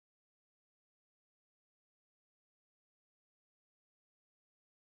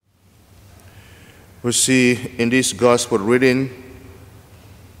We see in this gospel reading,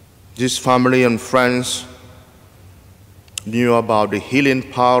 this family and friends knew about the healing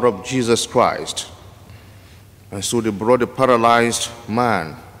power of Jesus Christ. And so they brought the paralyzed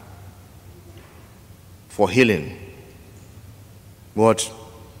man for healing. But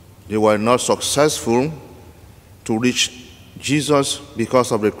they were not successful to reach Jesus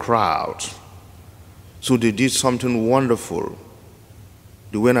because of the crowd. So they did something wonderful.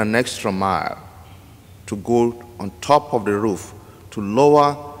 They went an extra mile to go on top of the roof to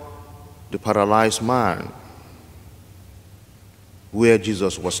lower the paralyzed man where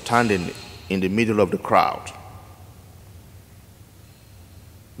Jesus was standing in the middle of the crowd.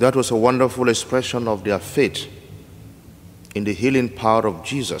 That was a wonderful expression of their faith in the healing power of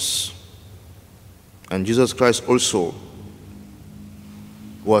Jesus. And Jesus Christ also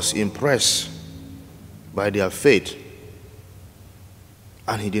was impressed by their faith.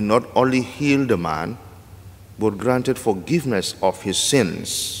 And he did not only heal the man, but granted forgiveness of his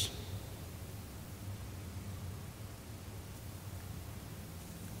sins.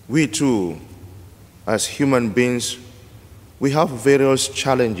 We too, as human beings, we have various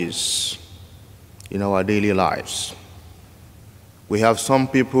challenges in our daily lives. We have some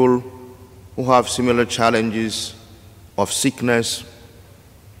people who have similar challenges of sickness,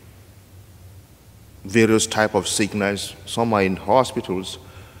 various types of sickness. Some are in hospitals,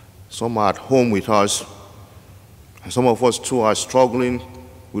 some are at home with us. And some of us too are struggling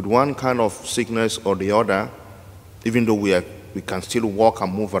with one kind of sickness or the other, even though we can still walk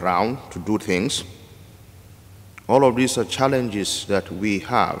and move around to do things. All of these are challenges that we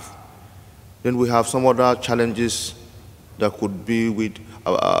have. Then we have some other challenges that could be with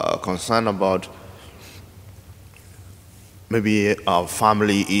concern about maybe our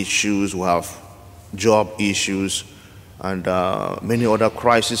family issues, we have job issues, and many other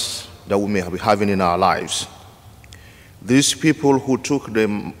crises that we may be having in our lives. These people who took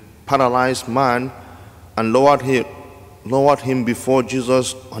the paralyzed man and lowered him before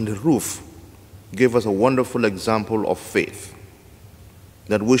Jesus on the roof gave us a wonderful example of faith,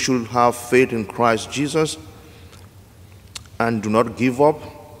 that we should have faith in Christ Jesus and do not give up,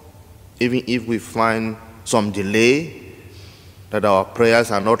 even if we find some delay, that our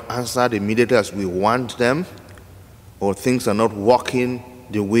prayers are not answered immediately as we want them, or things are not working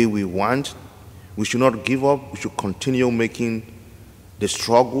the way we want. We should not give up. We should continue making the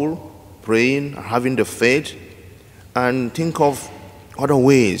struggle, praying, having the faith, and think of other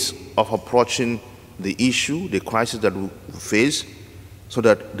ways of approaching the issue, the crisis that we face, so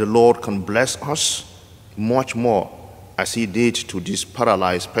that the Lord can bless us much more as he did to this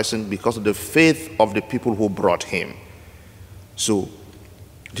paralyzed person because of the faith of the people who brought him. So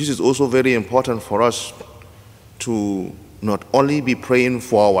this is also very important for us to not only be praying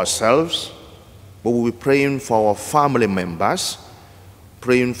for ourselves, but we'll be praying for our family members,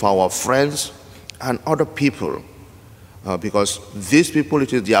 praying for our friends and other people, because these people,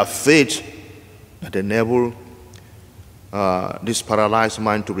 it is their faith that enable this paralyzed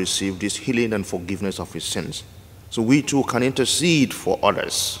man to receive this healing and forgiveness of his sins. So we too can intercede for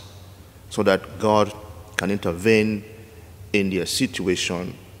others so that God can intervene in their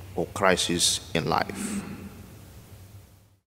situation or crisis in life.